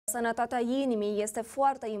Sănătatea inimii este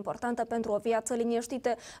foarte importantă pentru o viață liniștită,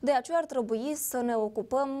 de aceea ar trebui să ne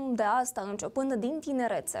ocupăm de asta începând din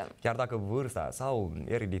tinerețe. Chiar dacă vârsta sau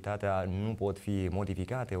ereditatea nu pot fi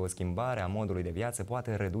modificate, o schimbare a modului de viață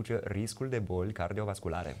poate reduce riscul de boli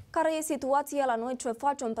cardiovasculare. Care e situația la noi, ce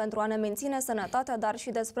facem pentru a ne menține sănătatea, dar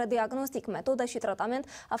și despre diagnostic, metodă și tratament,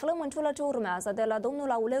 aflăm în cele ce urmează de la domnul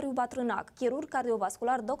Aureliu Batrînac, chirurg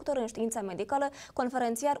cardiovascular, doctor în științe medicale,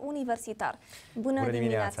 conferențiar universitar. Bună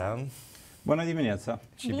dimineața! Bună dimineața!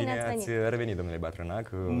 Și bine ați revenit, domnule Batrînac.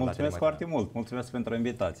 Mulțumesc foarte mult! Mulțumesc pentru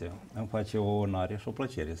invitație! Îmi face o onoare și o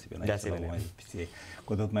plăcere să vin aici la voi.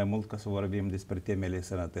 Cu tot mai mult că să vorbim despre temele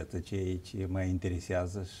sănătății, ceea ce mă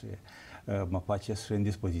interesează și mă face și în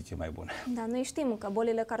dispoziție mai bună. Da, noi știm că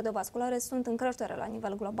bolile cardiovasculare sunt în creștere la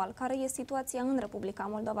nivel global. Care e situația în Republica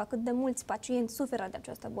Moldova? Cât de mulți pacienți suferă de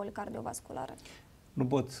aceste boli cardiovasculare? Nu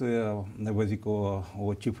pot să vă zic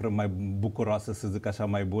o cifră mai bucuroasă, să zic așa,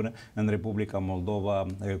 mai bună. În Republica Moldova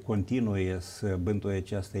continuă să bântuie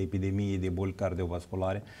această epidemie de boli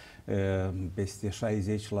cardiovasculare. Peste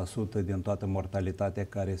 60% din toată mortalitatea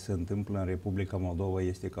care se întâmplă în Republica Moldova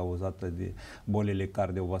este cauzată de bolile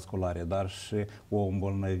cardiovasculare, dar și o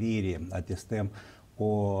îmbolnăvire. Atestăm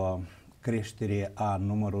o creștere a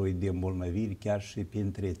numărului de îmbolnăviri chiar și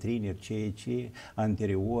printre tineri, ceea ce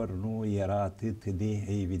anterior nu era atât de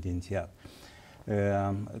evidențiat.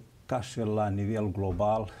 Ca și la nivel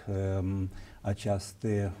global,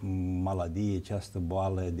 această maladie, această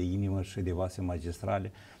boală de inimă și de vase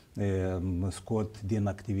magistrale scot din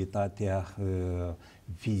activitatea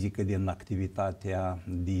fizică, din activitatea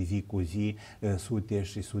de zi cu zi, sute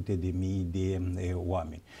și sute de mii de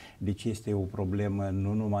oameni. Deci este o problemă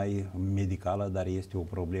nu numai medicală, dar este o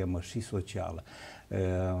problemă și socială.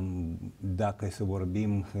 Dacă să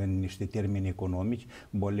vorbim în niște termeni economici,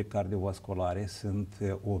 bolile cardiovasculare sunt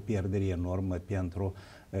o pierdere enormă pentru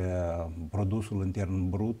produsul intern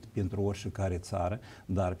brut, pentru oricare țară,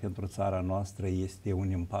 dar pentru țara noastră este un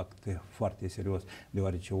impact foarte serios,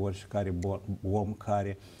 deoarece oricare om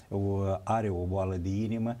care are o boală de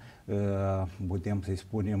inimă, putem să-i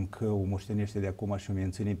spunem că o moștenește de acum și o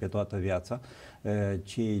menține pe toată viața,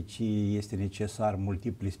 ceea ce este necesar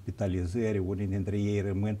multiple spitalizări, unii dintre ei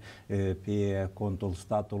rămân pe contul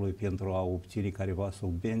statului pentru a obține careva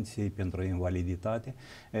subvenții, pentru invaliditate,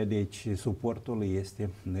 deci suportul este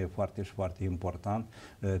foarte și foarte important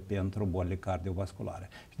pentru bolile cardiovasculare.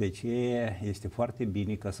 Deci este foarte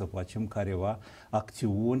bine ca să facem careva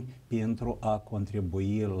acțiuni pentru a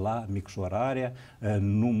contribui la micșorarea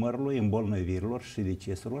numărului îmbolnăvirilor și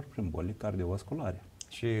deceselor prin boli cardiovasculare.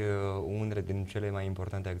 Și unele din cele mai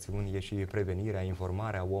importante acțiuni e și prevenirea,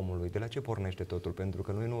 informarea omului. De la ce pornește totul? Pentru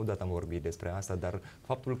că noi nu odată am vorbit despre asta, dar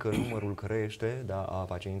faptul că numărul crește, da, a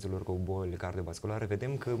pacienților cu boli cardiovasculare,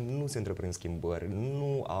 vedem că nu se întreprind schimbări,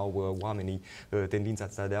 nu au oamenii tendința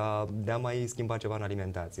asta de a mai schimba ceva în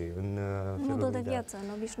alimentație, în modul de viață,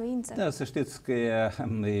 în obișnuințe. Da, să știți că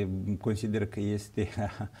consider că este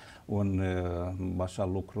un așa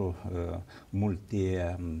lucru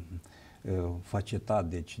facetat,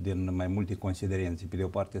 deci din mai multe considerențe. Pe de o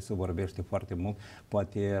parte se vorbește foarte mult,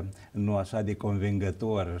 poate nu așa de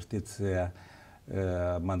convingător, știți,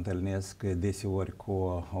 mă întâlnesc deseori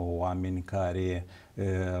cu oameni care,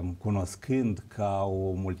 cunoscând ca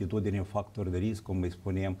o multitudine de factori de risc, cum îi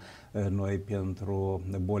spunem noi, pentru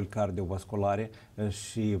boli cardiovasculare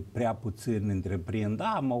și prea puțin întreprind.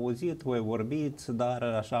 Da, am auzit, voi vorbiți, dar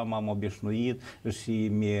așa m-am obișnuit și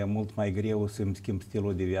mi-e mult mai greu să-mi schimb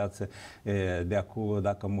stilul de viață. De acum,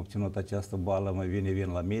 dacă am obținut această boală, vin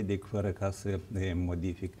la medic, fără ca să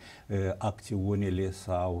modific acțiunile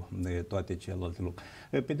sau toate celelalte lucruri.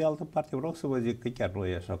 Pe de altă parte, vreau să vă zic că chiar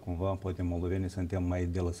noi, așa cumva, poate moldovenii, suntem mai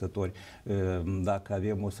delăsători. Dacă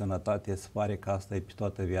avem o sănătate, se pare că asta e pe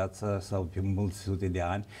toată viața sau pe mulți sute de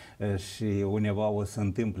ani și undeva o să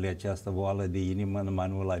întâmple această boală de inimă, numai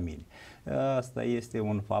nu la mine. Asta este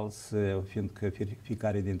un fals, fiindcă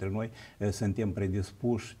fiecare dintre noi suntem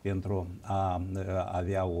predispuși pentru a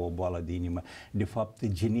avea o boală de inimă. De fapt,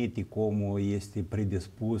 genetic omul este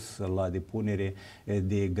predispus la depunere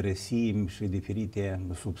de grăsimi și diferite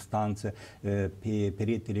substanțe pe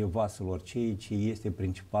peretele vaselor, ceea ce este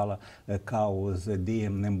principala cauză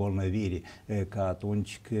de îmbolnăvire, că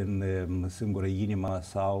atunci când singură inima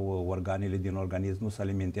sau organele din organism nu se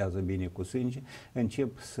alimentează bine cu sânge,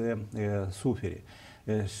 încep să sufere.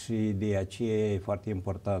 Și de aceea e foarte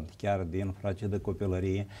important, chiar din frage de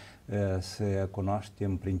copilărie, să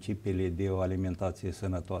cunoaștem principiile de o alimentație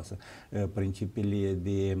sănătoasă, principiile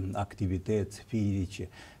de activități fizice,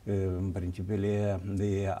 principiile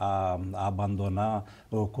de a abandona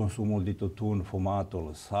consumul de tutun,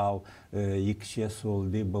 fumatul sau excesul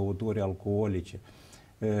de băuturi alcoolice,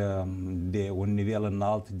 de un nivel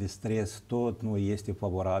înalt de stres, tot nu este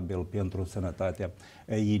favorabil pentru sănătatea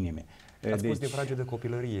inimii. Ați spus de frage de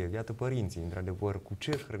copilărie. Iată părinții, într-adevăr, cu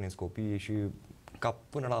ce hrănesc copiii și ca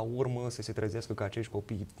până la urmă să se trezească că acești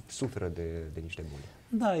copii suferă de niște boli.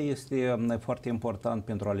 Da, este foarte important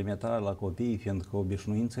pentru alimentarea la copii, fiindcă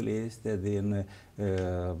obișnuințele este din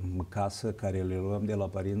casă, care le luăm de la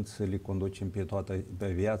părinți, le conducem pe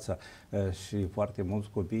viața și foarte mulți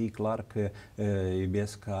copii, clar că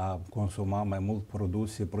iubesc a consuma mai mult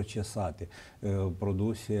produse procesate,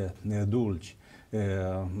 produse dulci.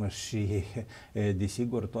 Și,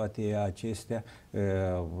 desigur, toate acestea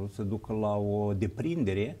se duc la o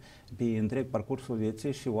deprindere pe întreg parcursul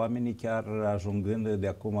vieții și oamenii, chiar ajungând de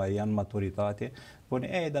acum în maturitate,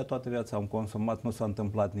 spune, ei, dar toată viața am consumat, nu s-a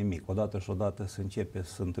întâmplat nimic. Odată și odată se începe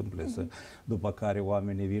să se întâmple, după care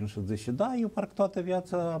oamenii vin și zice, da, eu parcă toată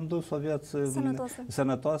viața am dus o viață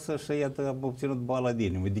sănătoasă și iată, am obținut boala din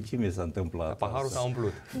inimă. De ce mi s-a întâmplat? Paharul s-a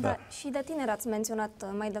umplut. Da, și de tineri ați menționat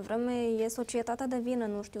mai devreme, e societatea de vină,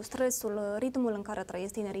 nu știu, stresul, ritmul în care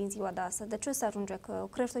trăiesc tinerii în ziua de astăzi. De ce se ajunge că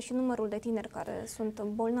crește și numărul de tineri care sunt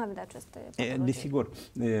bolnavi de aceste patologii? Desigur,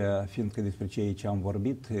 fiindcă despre cei ce am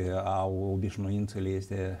vorbit, au obișnuințele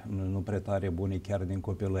este nu prea tare bune chiar din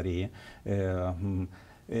copilărie.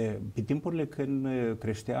 Pe timpurile când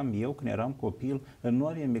creșteam eu, când eram copil, nu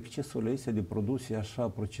aveam excesul ăsta de produse așa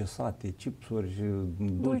procesate, chipsuri,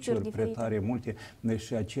 dulciuri prea tare multe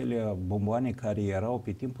și acele bomboane care erau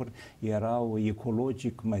pe timpuri erau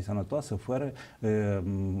ecologic mai sănătoase, fără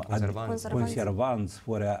conservanți,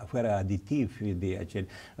 fără aditivi de acele.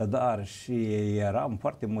 Dar și eram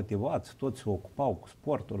foarte motivați, toți se ocupau cu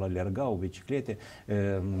sportul, alergau, biciclete,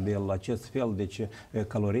 de la acest fel. Deci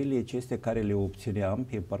caloriile acestea care le obțineam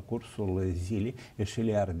pe parcursul zilei și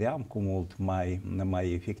le ardeam cu mult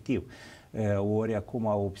mai efectiv. Ori acum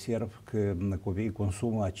observ că copiii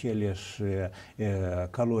consumă aceleași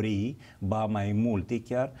calorii, ba mai multe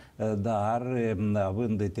chiar, dar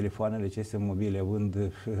având telefoanele acestea mobile,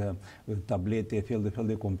 având tablete, fel de fel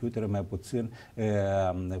de computere, mai puțin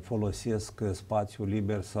folosesc spațiul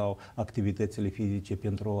liber sau activitățile fizice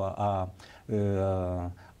pentru a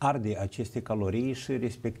arde aceste calorii și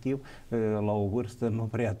respectiv la o vârstă nu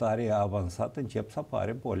prea tare avansată încep să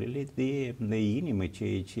apare bolile de inimă,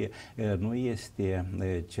 ceea ce nu este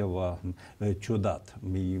ceva ciudat.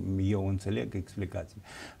 Eu înțeleg explicații.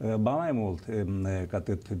 Ba mai mult, că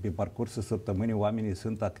atât pe parcursul săptămânii oamenii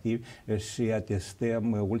sunt activi și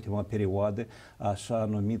atestăm ultima perioadă așa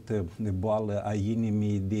numită boală a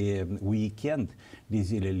inimii de weekend, de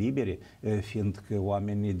zile libere, fiindcă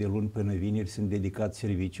oamenii de luni până vineri sunt dedicați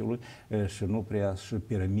serviciului și nu prea își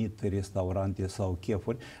permit restaurante sau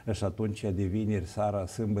chefuri și atunci de vineri seara,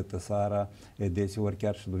 sâmbătă seara, deseori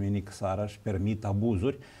chiar și duminică seara își permit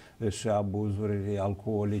abuzuri și abuzuri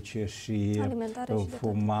alcoolice și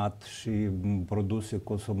fumat și produse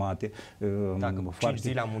consumate. Dacă 5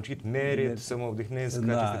 zile am muncit, merit să mă odihnesc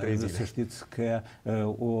aceste 3 zile. Să știți că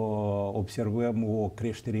observăm o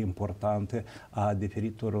creștere importantă a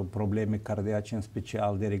diferitor probleme cardiace, în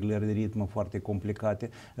special de reglări de ritm foarte complicate,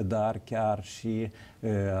 dar chiar și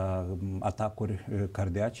atacuri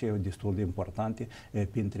cardiace destul de importante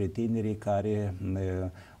printre tinerii care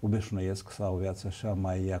obișnuiesc să au viața așa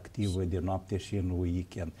mai activă de noapte și în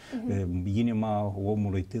weekend. Inima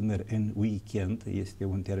omului tânăr în weekend este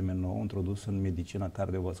un termen nou introdus în medicina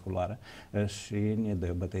cardiovasculară și ne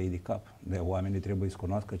dă bătăi de cap. Oamenii trebuie să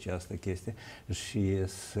cunoască această chestie și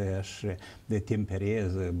să-și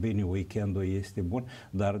detempereze. Bine, weekendul este bun,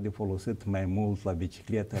 dar de folosit mai mult la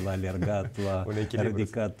bicicletă, la alergat, la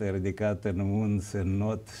ridicat în uns, în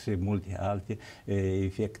not și multe alte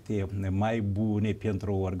efecte mai bune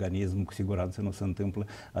pentru organism. Cu siguranță nu se întâmplă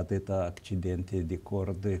atâta accidente de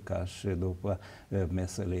cord ca și după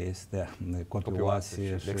mesele astea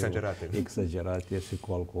copioase și exagerate și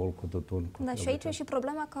cu alcool, cu tutun. Da, și aici e și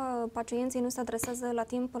problema că pacienții nu se adresează la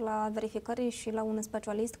timp la verificări și la un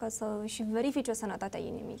specialist ca să și verifice sănătatea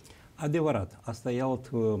inimii. Adevărat. Asta e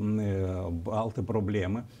altă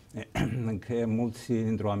problemă, că mulți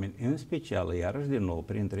dintre oameni, în special, iarăși din nou,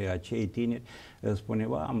 printre acei tineri, spune,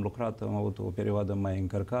 am lucrat, am avut o perioadă mai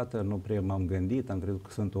încărcată, nu prea m-am gândit, am crezut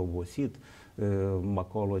că sunt obosit,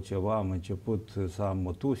 acolo ceva, am început să am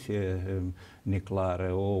o tuse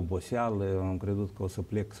neclară, o oboseală, am crezut că o să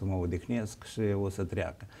plec să mă odihnesc și o să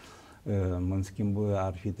treacă. În schimb,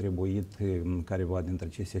 ar fi trebuit careva dintre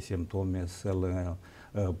aceste simptome să-l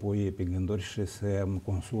pui pe gânduri și să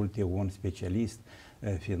consulte un specialist,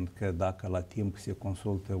 fiindcă dacă la timp se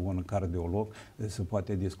consultă un cardiolog, se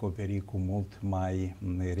poate descoperi cu mult mai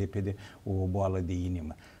repede o boală de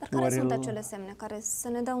inimă. Dar care sunt acele semne care să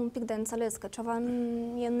ne dea un pic de înțeles că ceva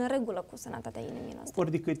e în regulă cu sănătatea inimii noastre?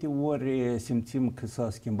 Ori de câte ori simțim că s-a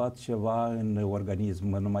schimbat ceva în organism,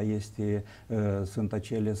 nu mai este, sunt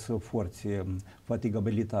acele forțe,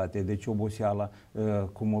 fatigabilitate, deci oboseala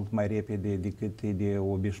cu mult mai repede decât de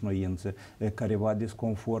obișnuință, careva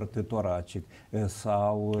disconfort toracic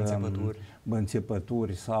sau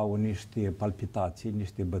înțepături sau niște palpitații,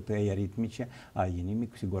 niște bătăi aritmice a inimii,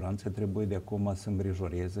 cu siguranță trebuie de acum să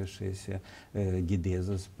îngrijoreze și să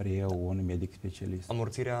ghideze spre un medic specialist.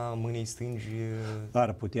 Amorțirea mâinii stângi?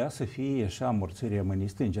 Ar putea să fie și amorțirea mâinii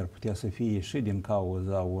stângi, ar putea să fie și din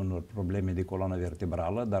cauza unor probleme de coloană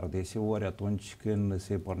vertebrală, dar deseori atunci când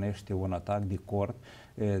se pornește un atac de cord,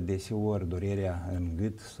 deseori durerea în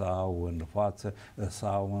gât sau în față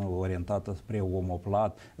sau orientată spre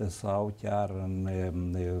omoplat sau chiar în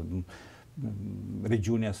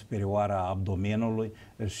regiunea superioară a abdomenului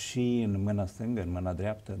și în mâna stângă, în mâna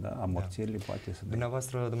dreaptă, da, amorțirile poate să dea.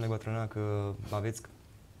 Dumneavoastră, domnule Bătrânac, aveți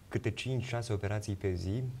câte 5-6 operații pe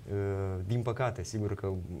zi. Din păcate, sigur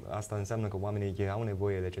că asta înseamnă că oamenii au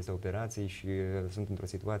nevoie de aceste operații și sunt într-o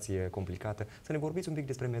situație complicată. Să ne vorbiți un pic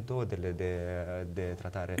despre metodele de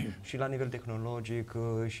tratare și la nivel tehnologic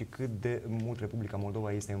și cât de mult Republica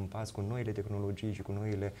Moldova este în pas cu noile tehnologii și cu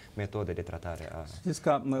noile metode de tratare a Știți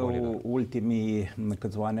că ultimii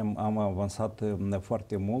câțiva ani am avansat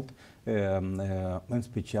foarte mult, în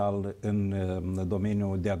special în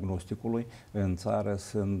domeniul diagnosticului. În țară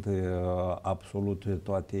sunt absolut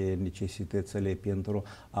toate necesitățile pentru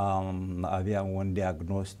a avea un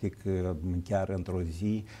diagnostic chiar într-o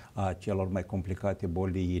zi a celor mai complicate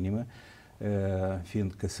boli de inimă,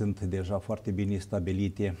 fiindcă sunt deja foarte bine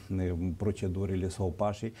stabilite procedurile sau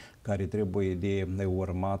pașii care trebuie de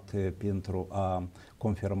urmat pentru a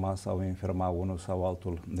confirma sau infirma unul sau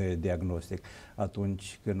altul de diagnostic.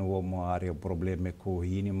 Atunci când omul are probleme cu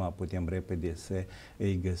inima, putem repede să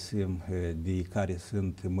îi găsim de care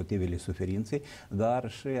sunt motivele suferinței, dar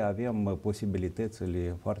și avem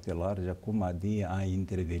posibilitățile foarte largi acum de a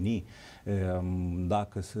interveni.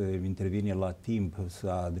 Dacă se intervine la timp, se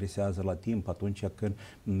adresează la timp, atunci când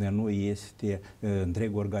nu este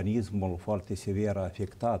întreg organismul foarte sever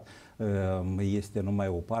afectat, este numai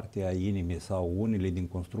o parte a inimii sau unele din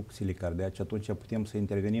construcțiile cardiace, atunci putem să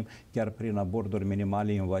intervenim chiar prin aborduri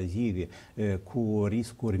minimale invazive, cu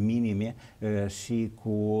riscuri minime și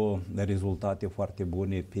cu rezultate foarte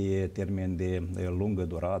bune pe termen de lungă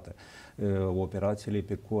durată. Operațiile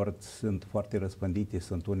pe cord sunt foarte răspândite,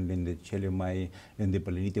 sunt unele dintre cele mai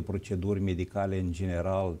îndeplinite proceduri medicale în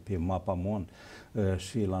general pe mapamon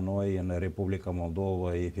și la noi în Republica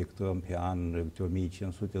Moldova efectuăm pe an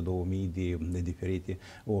 1500-2000 de diferite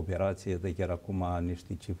operații, chiar acum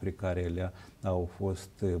niște cifre care au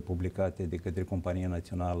fost publicate de către Compania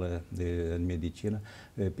Națională în Medicină,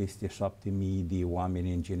 peste 7000 de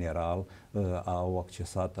oameni în general au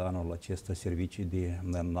accesat anul acesta servicii de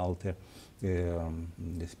înaltă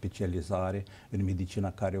de specializare în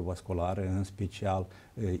medicina cardiovasculară, în special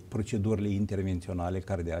procedurile intervenționale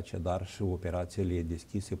cardiace, dar și operațiile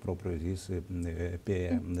deschise propriu-zise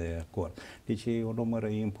pe cord. Deci e un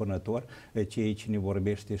număr impunător, ceea ce ne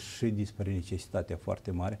vorbește și despre necesitatea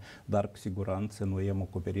foarte mare, dar cu siguranță noi am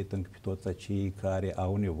acoperit încă pe toți acei care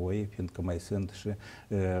au nevoie, fiindcă mai sunt și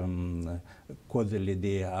cozele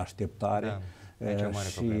de așteptare. Da.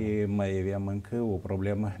 Și mai avem încă o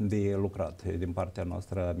problemă de lucrat. Din partea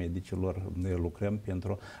noastră a medicilor lucrăm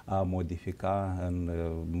pentru a modifica în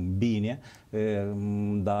bine,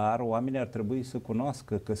 dar oamenii ar trebui să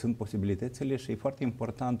cunoască că sunt posibilitățile și e foarte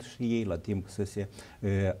important și ei la timp să se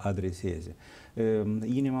adreseze.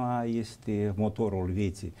 Inima este motorul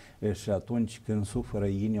vieții și atunci când suferă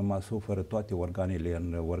inima, suferă toate organele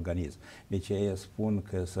în organism. Deci ei spun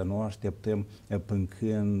că să nu așteptăm până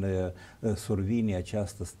când survine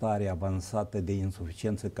această stare avansată de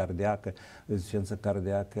insuficiență cardiacă. Insuficiență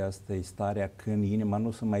cardiacă, asta e starea când inima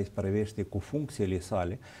nu se mai sprăvește cu funcțiile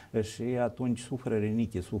sale și atunci suferă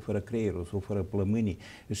rinichi, suferă creierul, suferă plămânii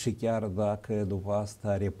și chiar dacă după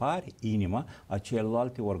asta repari inima,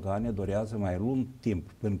 celelalte organe durează mai lung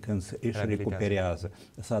timp până când își recuperează,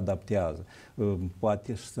 se adaptează.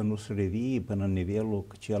 Poate să nu-și revii până în nivelul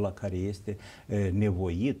acela care este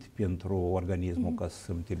nevoit pentru organismul ca să se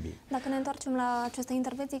simte bine. Dacă ne întoarcem la aceste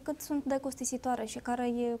intervenții, cât sunt de costisitoare și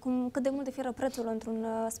cât de mult diferă prețul într-un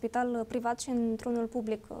spital privat și într-unul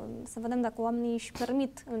public? Să vedem dacă oamenii își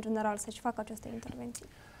permit, în general, să-și facă aceste intervenții.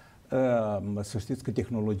 Să știți că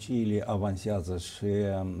tehnologiile avansează și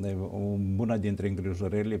una dintre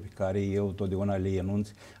îngrijorările pe care eu totdeauna le enunț,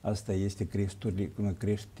 asta este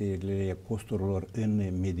creșterile costurilor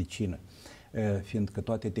în medicină. Fiindcă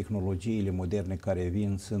toate tehnologiile moderne care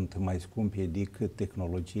vin sunt mai scumpe decât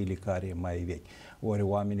tehnologiile care mai vechi. Ori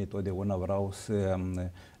oamenii totdeauna vreau să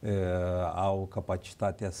au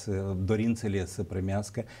capacitatea, dorințele să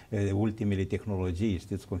primească ultimele tehnologii.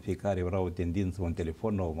 Știți cum fiecare vreau o tendință, un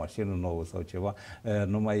telefon nou, o mașină nouă sau ceva,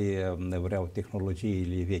 nu mai vreau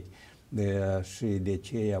tehnologiile vechi. Și de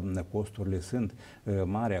aceea costurile sunt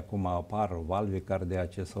mari. Acum apar valve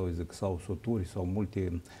cardiace sau suturi sau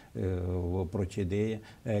multe procedee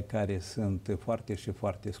care sunt foarte și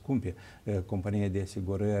foarte scumpe. Compania de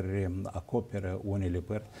asigurări acoperă unele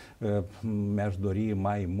părți. Mi-aș dori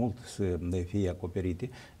mai mult să fie acoperite,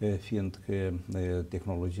 fiindcă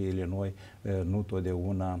tehnologiile noi nu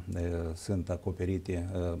totdeauna sunt acoperite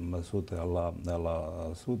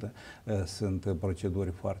 100%. Sunt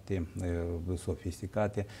proceduri foarte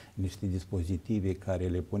sofisticate, niște dispozitive care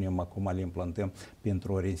le punem acum, le implantăm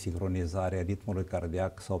pentru o resincronizare a ritmului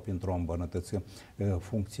cardiac sau pentru a îmbunătăți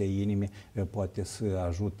funcția inimii, poate să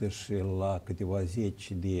ajute și la câteva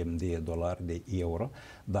zeci de dolari, de euro,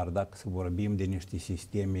 dar dacă să vorbim de niște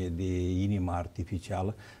sisteme de inimă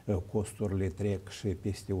artificială, costurile trec și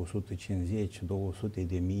peste 150-200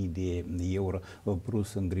 de mii de euro,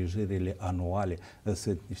 plus îngrijirile anuale.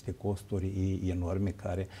 Sunt niște costuri enorme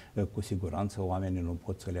care cu siguranță oamenii nu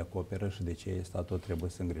pot să le acopere și de ce statul trebuie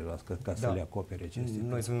să îngrijească ca să le acopere aceste.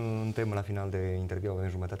 Noi suntem la final de interviu, avem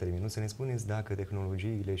jumătate de minut. Să ne spuneți dacă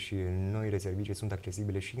tehnologiile și noile servicii sunt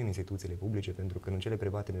accesibile și în instituțiile publice, pentru că în cele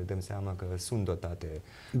private ne dăm seama că sunt dotate.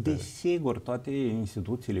 Desigur, toate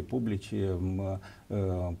instituțiile publice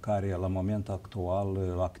care la momentul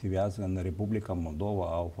actual activează în Republica Moldova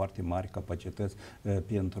au foarte mari capacități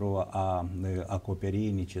pentru a acoperi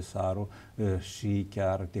necesarul și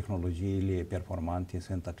chiar tehnologiile performante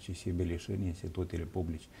sunt accesibile și în instituțiile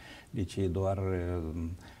publice. Deci e doar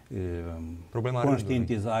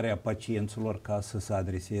conștientizarea pacienților ca să se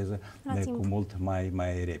adreseze cu mult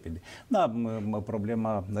mai repede. Da,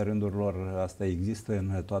 problema rândurilor asta există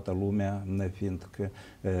în toată lumea, fiindcă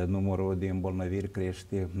numărul de îmbolnăviri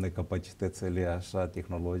crește, capacitățile așa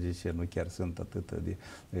tehnologice nu chiar sunt atât de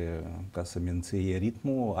ca să menții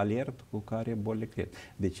ritmul alert cu care bolile cresc.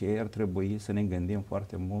 Deci ar trebui să ne gândim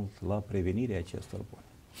foarte mult la prevenirea acestor boli.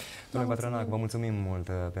 Domnule Bătrînac, vă mulțumim mult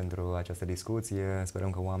pentru această discuție. Sperăm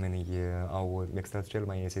că oamenii au extras cel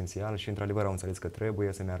mai esențial și într-adevăr au înțeles că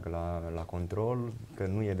trebuie să meargă la control, că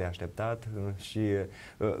nu e de așteptat și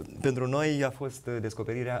pentru noi a fost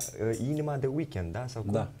descoperirea inima de weekend, da? Sau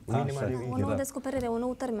da, inima de weekend. O nouă descoperire, un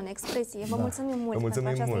nou termen, expresie. Vă mulțumim mult pentru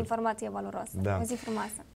această informație valoroasă. O zi frumoasă!